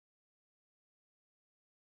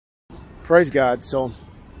Praise God. So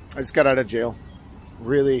I just got out of jail.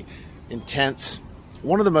 Really intense.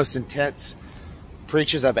 One of the most intense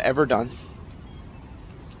preaches I've ever done.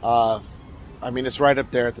 I mean, it's right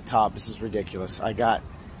up there at the top. This is ridiculous. I got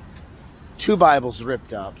 2 Bibles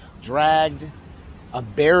ripped up, dragged. A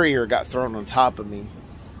barrier got thrown on top of me.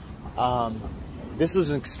 This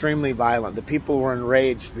was extremely violent. The people were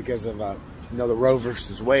enraged because of the Roe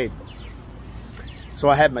versus Wade. So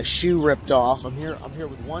I had my shoe ripped off. I'm here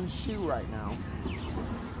with one shoe right now.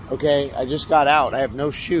 Okay, I just got out. I have no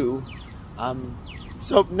shoe.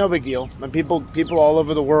 So no big deal. And people all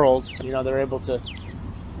over the world, they're able to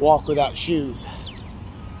walk without shoes.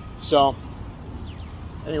 So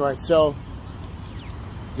anyway, just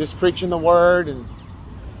preaching the word and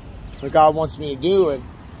what God wants me to do, and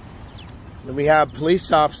then we have police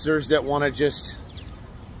officers that want to just,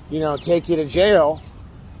 take you to jail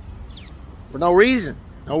for no reason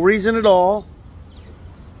at all.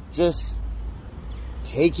 Just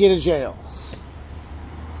take you to jail.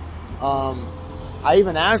 I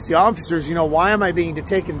even asked the officers, why am I being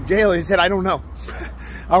taken to jail? He said, I don't know.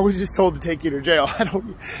 I was just told to take you to jail. I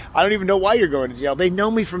don't even know why you're going to jail. They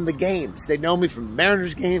know me from the games. They know me from the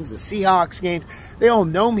Mariners games, the Seahawks games. They all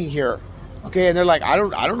know me here. Okay, and they're like, I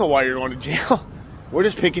don't know why you're going to jail. We're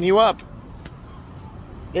just picking you up.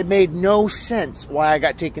 It made no sense why I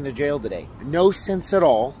got taken to jail today. No sense at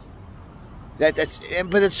all. But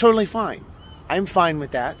it's totally fine. I'm fine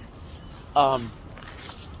with that. But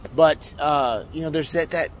there's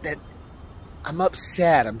that I'm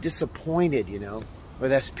upset. I'm disappointed,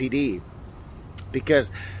 with SPD, because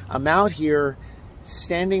I'm out here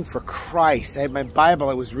standing for Christ. I had my Bible.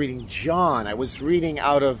 I was reading John. I was reading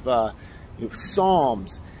out of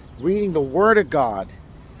Psalms, reading the Word of God.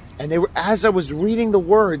 And as I was reading the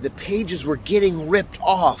Word, the pages were getting ripped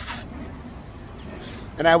off.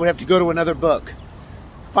 And I would have to go to another book.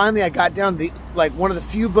 Finally, I got down to one of the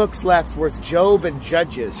few books left was Job and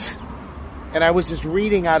Judges. And I was just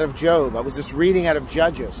reading out of Job. I was just reading out of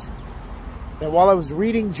Judges. And while I was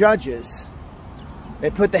reading Judges,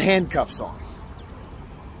 they put the handcuffs on.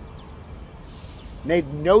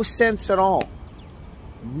 Made no sense at all.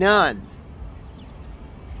 None.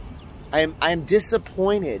 I am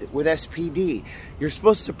disappointed with SPD. You're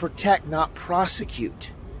supposed to protect, not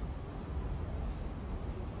prosecute.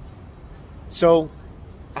 So,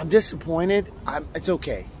 I'm disappointed. It's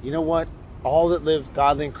okay. You know what? All that live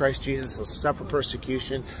godly in Christ Jesus will suffer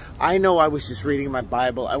persecution. I know I was just reading my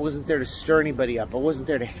Bible. I wasn't there to stir anybody up. I wasn't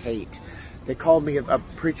there to hate. They called me a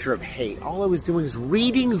preacher of hate. All I was doing is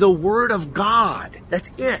reading the Word of God.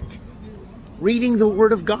 That's it. Reading the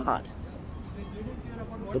Word of God.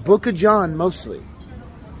 The book of John, mostly.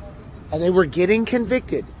 And they were getting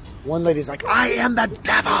convicted. One lady's like, I am the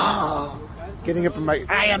devil. Getting up in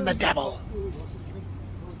I am the devil.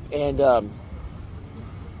 And,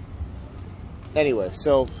 anyway,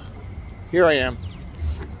 so here I am.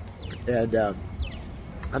 And,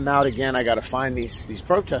 I'm out again. I got to find these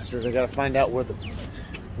protesters. I got to find out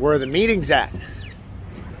where the meeting's at,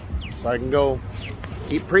 so I can go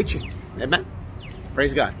keep preaching. Amen.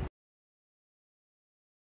 Praise God.